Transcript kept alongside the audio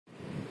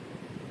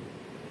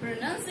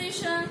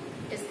Pronunciation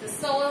is the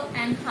soul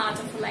and heart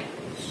of a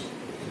language.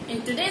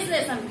 In today's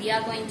lesson, we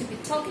are going to be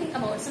talking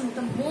about some of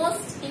the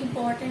most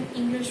important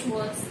English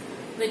words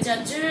which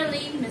are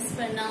generally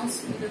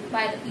mispronounced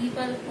by the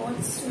people or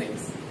the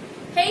students.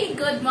 Hey,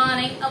 good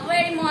morning, a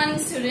very morning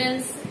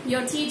students.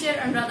 Your teacher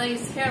Anuradha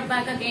is here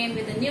back again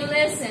with a new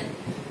lesson.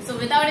 So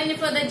without any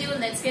further ado,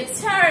 let's get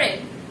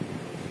started.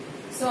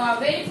 So our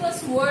very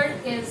first word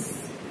is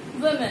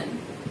women.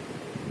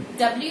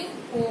 W-O-M-E-N.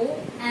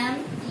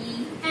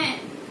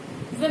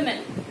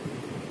 Women.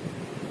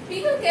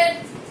 People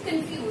get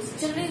confused.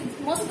 Generally,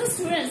 most of the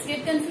students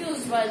get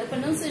confused by the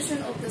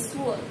pronunciation of this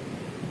word.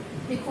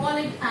 They call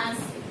it as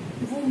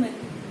woman,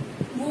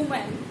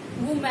 woman,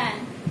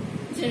 woman,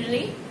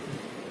 generally.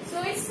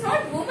 So it's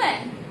not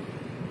woman.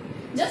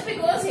 Just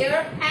because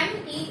here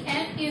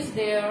M-E-N is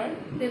there,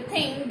 they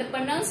think the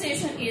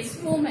pronunciation is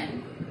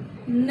woman.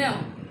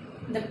 No.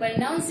 The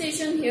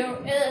pronunciation here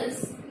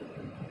is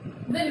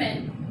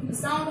women. The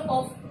sound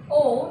of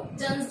O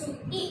turns to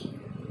E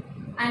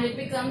and it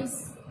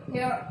becomes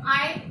here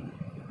I,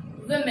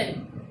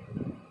 women.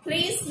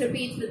 Please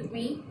repeat with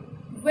me,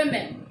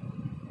 women,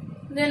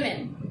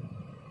 women.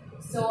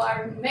 So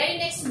our very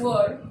next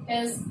word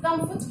is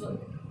comfortable.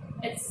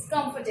 It's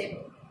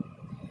comfortable.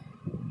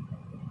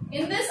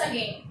 In this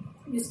again,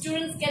 the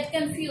students get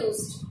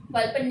confused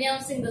while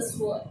pronouncing this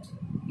word.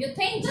 You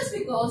think just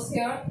because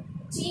here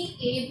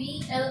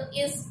T-A-B-L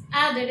is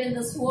added in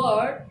this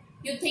word,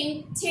 you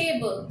think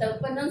table. The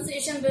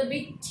pronunciation will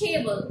be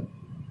table.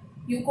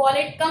 You call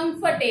it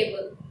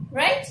comfortable,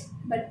 right?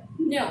 But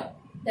no,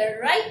 the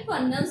right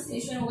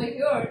pronunciation over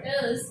here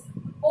is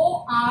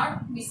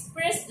O-R. We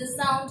press the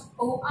sound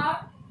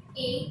O-R,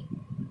 A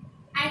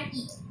and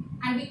E.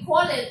 And we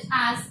call it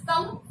as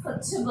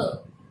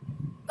comfortable.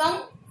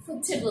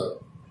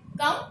 Comfortable.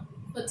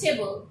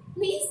 Comfortable.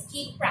 Please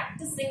keep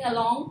practicing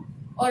along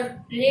or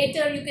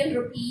later you can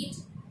repeat,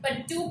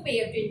 but do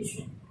pay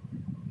attention.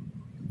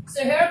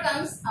 So here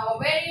comes our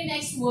very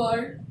next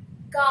word,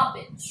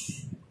 garbage.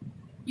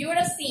 You would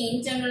have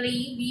seen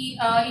generally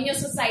in your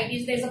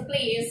societies there's a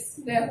place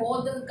where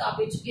all the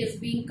garbage is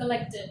being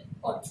collected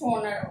or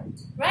thrown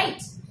around, right?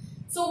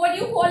 So what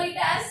do you call it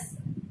as?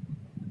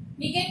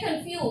 We get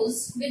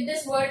confused with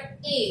this word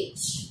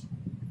age,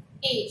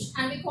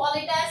 and we call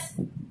it as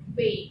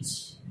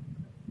beige.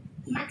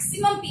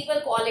 Maximum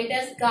people call it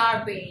as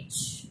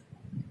garbage,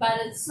 but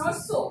it's not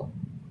so.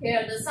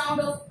 Here the sound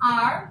of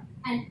R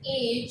and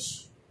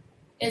H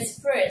is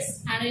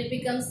pressed and it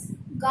becomes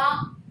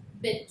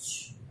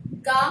garbage.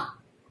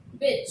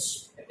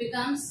 Garbage. It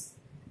becomes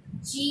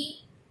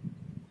G-A-B-I-J.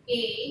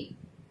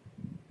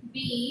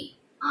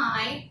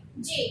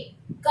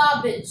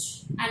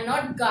 Garbage and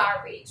not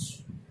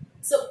garbage.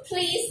 So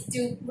please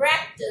do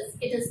practice.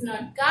 It is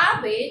not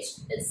garbage,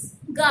 it's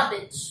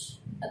garbage.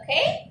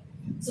 Okay?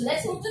 So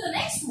let's move to the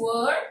next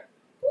word.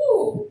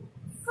 Ooh,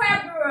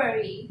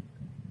 February.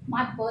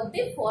 My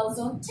birthday falls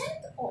on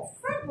 10th of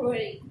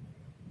February.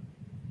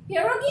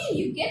 Here again,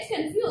 you get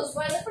confused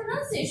by the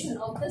pronunciation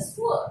of this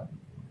word.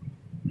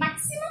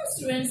 Maximum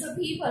students or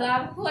people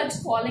are heard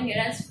calling it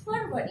as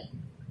February.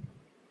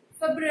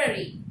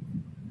 February.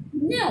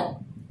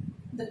 No.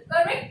 The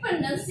correct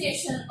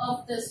pronunciation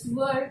of this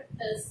word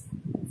is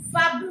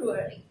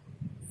February.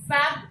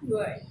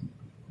 February.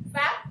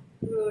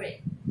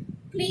 February.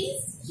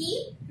 Please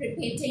keep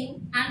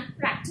repeating and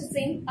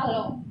practicing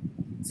along.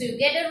 So you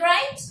get it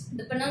right,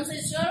 the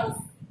pronunciation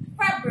of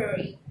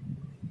February.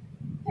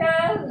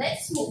 Here,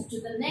 let's move to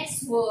the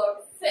next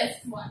word,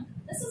 fifth one.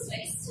 This is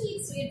very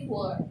sweet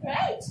word,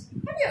 right?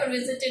 Have you ever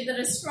visited the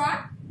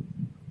restaurant?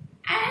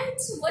 And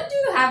what do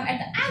you have at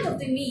the end of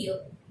the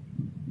meal?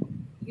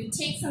 You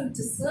take some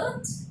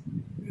dessert,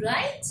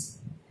 right?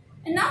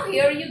 And now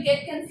here you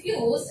get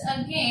confused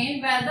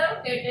again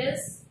whether it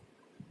is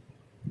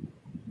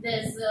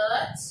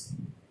dessert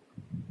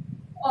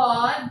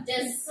or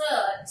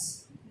dessert.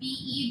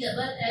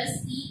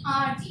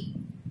 D-E-S-S-E-R-T.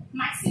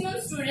 Maximum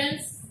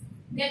students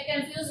get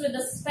confused with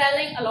the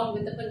spelling along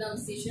with the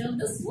pronunciation of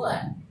this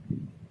word.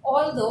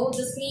 Although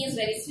this meal is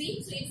very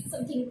sweet, so it's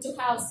something to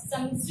have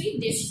some sweet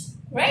dish,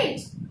 right?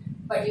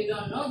 But you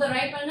don't know the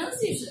right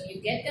pronunciation. You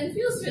get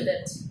confused with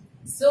it.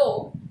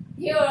 So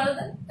here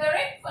the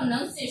correct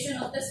pronunciation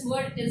of this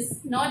word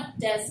is not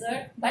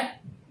dessert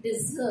but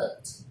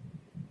dessert.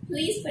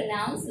 Please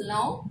pronounce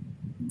along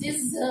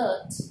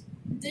dessert.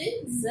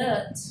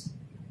 Dessert.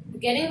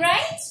 Getting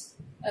right?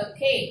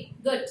 Okay,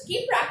 good.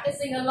 Keep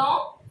practicing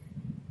along.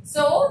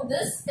 So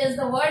this is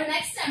the word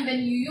next time when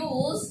you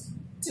use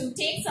to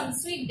take some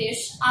sweet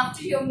dish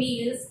after your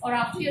meals or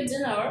after your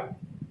dinner,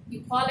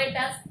 you call it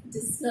as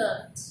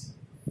dessert.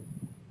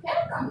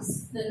 Here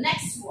comes the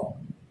next word,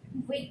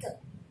 vehicle.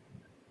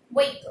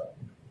 Vehicle.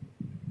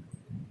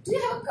 Do you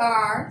have a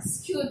car,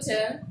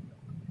 scooter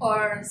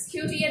or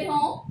scooty at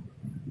home?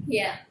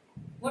 Yeah.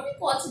 What do you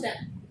call to them?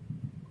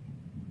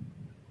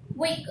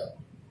 Vehicle.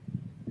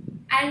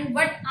 And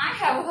what I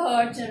have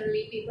heard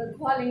generally people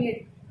calling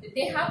it,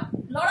 they have a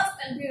lot of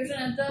confusion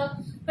at the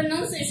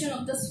pronunciation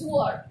of this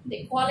word.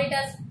 They call it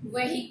as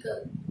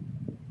vehicle.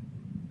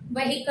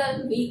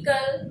 vehicle,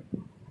 vehicle.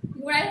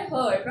 You would have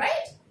heard,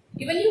 right?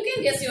 Even you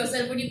can guess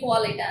yourself what you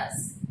call it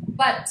as.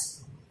 But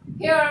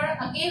here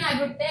again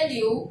I would tell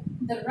you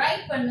the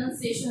right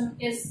pronunciation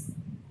is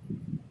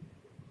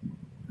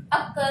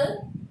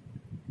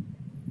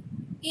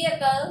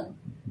vehicle,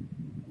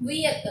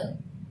 vehicle.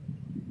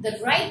 The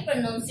right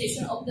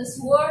pronunciation of this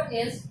word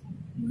is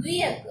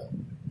vehicle,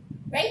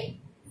 right?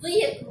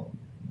 Vehicle.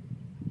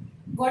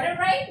 Got it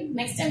right?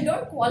 Next time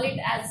don't call it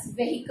as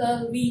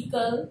vehicle,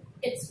 vehicle.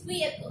 It's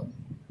vehicle,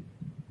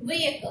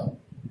 vehicle.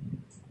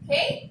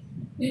 Okay?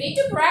 You need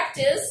to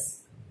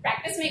practice.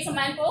 Practice makes a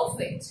man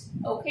perfect.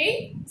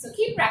 Okay? So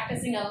keep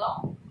practicing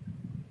along.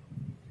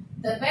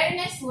 The very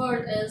next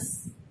word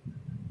is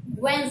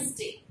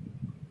Wednesday.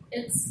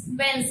 It's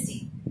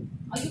Wednesday.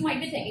 Or you might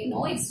be thinking,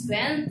 no, it's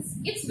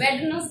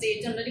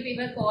Wednesday. Generally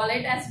people call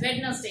it as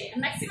Wednesday.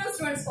 And maximum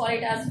students call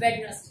it as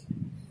Wednesday.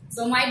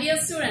 So my dear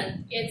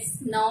student, it's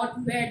not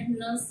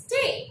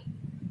Wednesday.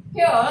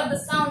 Here the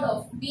sound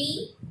of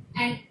D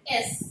and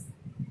S.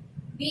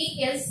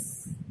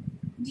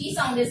 D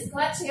sound is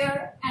cut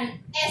here and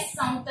S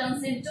sound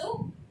turns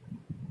into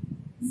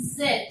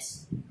Z.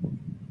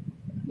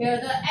 Here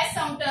the S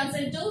sound turns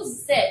into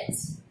Z.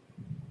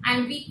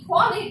 And we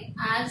call it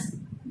as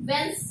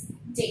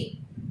Wednesday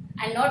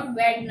and not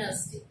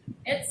Wednesday.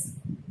 It's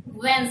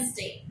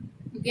Wednesday.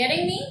 You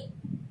getting me?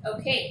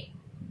 Okay.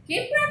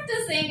 Keep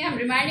practicing. I'm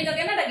reminding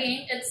again and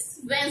again. It's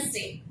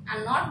Wednesday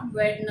and not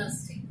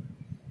Wednesday.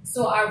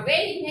 So our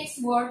very next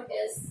word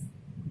is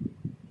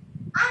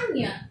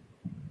onion.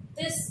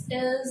 This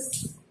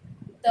is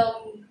the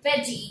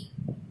veggie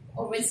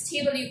or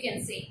vegetable you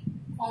can say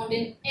found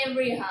in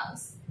every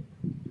house.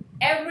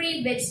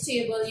 Every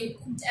vegetable you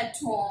cooked at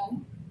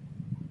home,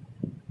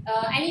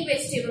 any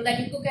vegetable that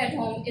you cook at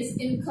home is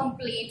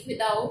incomplete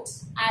without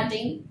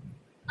adding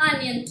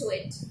onion to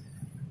it.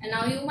 And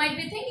now you might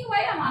be thinking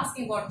why I'm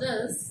asking about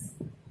this.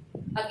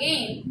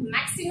 Again,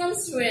 maximum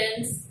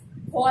students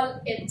call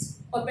it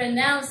or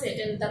pronounce it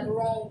in the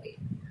wrong way.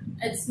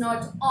 It's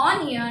not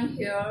onion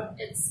here,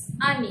 it's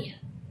onion.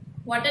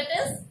 What it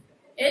is?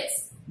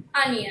 It's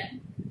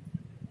onion.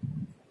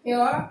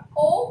 Here,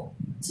 O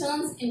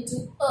turns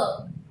into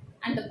A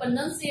and the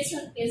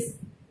pronunciation is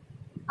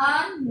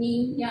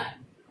onion.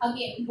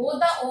 Again, both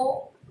the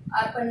O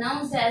are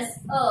pronounced as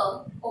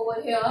A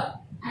over here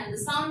and the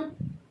sound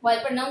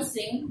while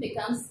pronouncing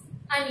becomes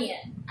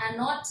onion and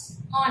not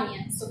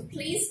onion. So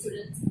please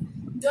students,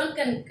 don't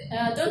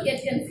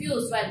get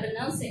confused while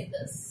pronouncing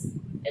this.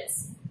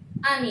 It's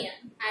onion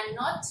and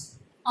not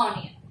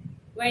onion.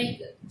 Very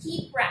good.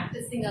 Keep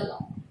practicing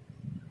along.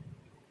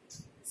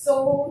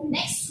 So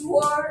next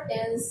word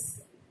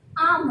is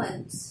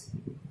almond.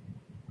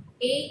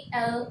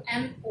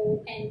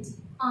 A-L-M-O-N-D.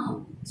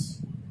 Almond.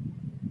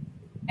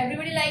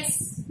 Everybody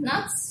likes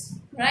nuts,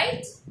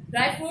 right?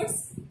 Dry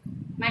fruits.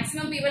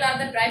 Maximum people are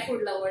the dry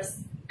fruit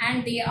lovers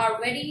and they are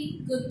very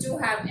good to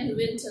have in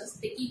winters.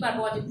 They keep our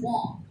body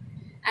warm.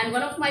 And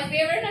one of my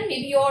favorite and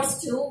maybe yours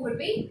too would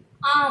be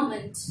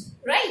almond,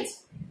 right?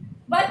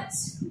 But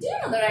do you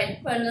know the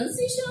right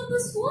pronunciation of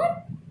this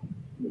word?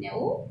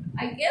 No,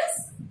 I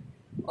guess.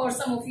 Or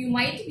some of you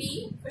might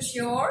be for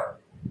sure.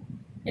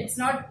 It's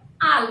not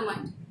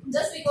almond.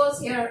 Just because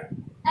here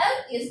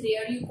L is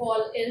there, you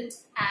call it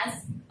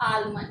as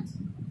almond.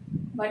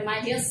 But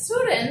my dear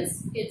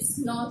students, it's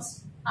not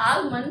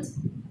almond,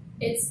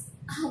 it's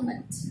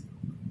almond.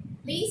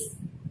 Please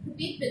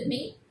repeat with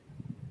me.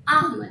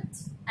 Almond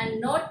and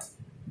not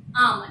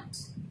almond.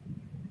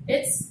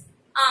 It's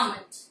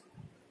almond.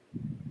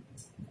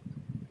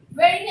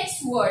 Very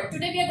next word.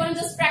 Today we are going to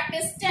just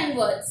practice 10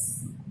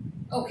 words.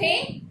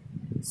 Okay?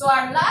 So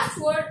our last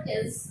word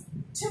is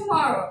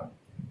tomorrow.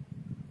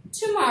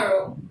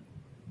 Tomorrow.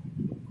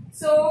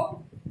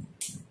 So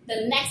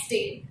the next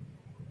day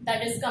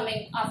that is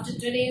coming after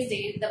today's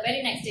day, the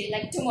very next day,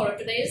 like tomorrow,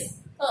 today is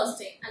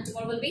Thursday and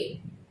tomorrow will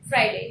be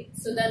Friday.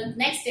 So the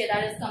next day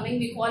that is coming,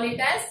 we call it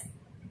as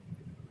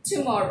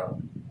tomorrow,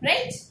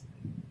 right?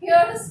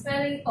 Here the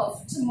spelling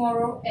of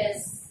tomorrow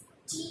is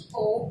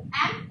T-O-M-O-R-R-O.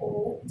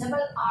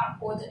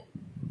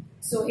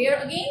 So here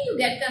again you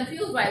get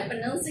confused while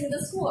pronouncing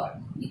this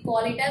word. We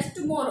call it as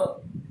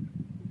tomorrow.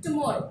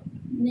 Tomorrow.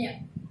 No.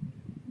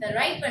 The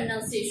right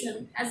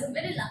pronunciation has a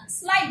very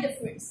slight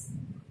difference.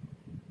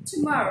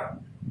 Tomorrow.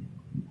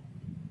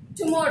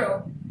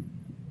 Tomorrow.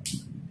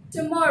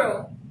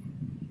 Tomorrow.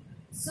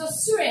 So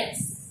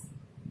students,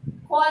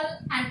 call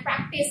and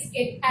practice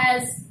it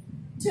as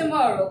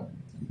tomorrow.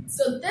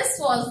 So this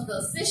was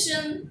the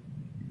session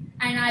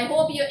and I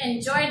hope you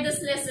enjoyed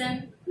this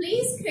lesson.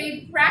 Please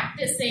keep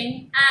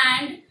practicing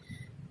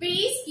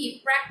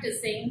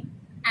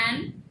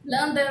and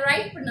learn the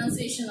right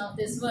pronunciation of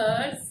these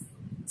words.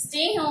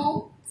 Stay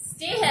home,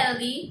 stay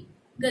healthy.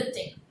 Good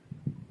day.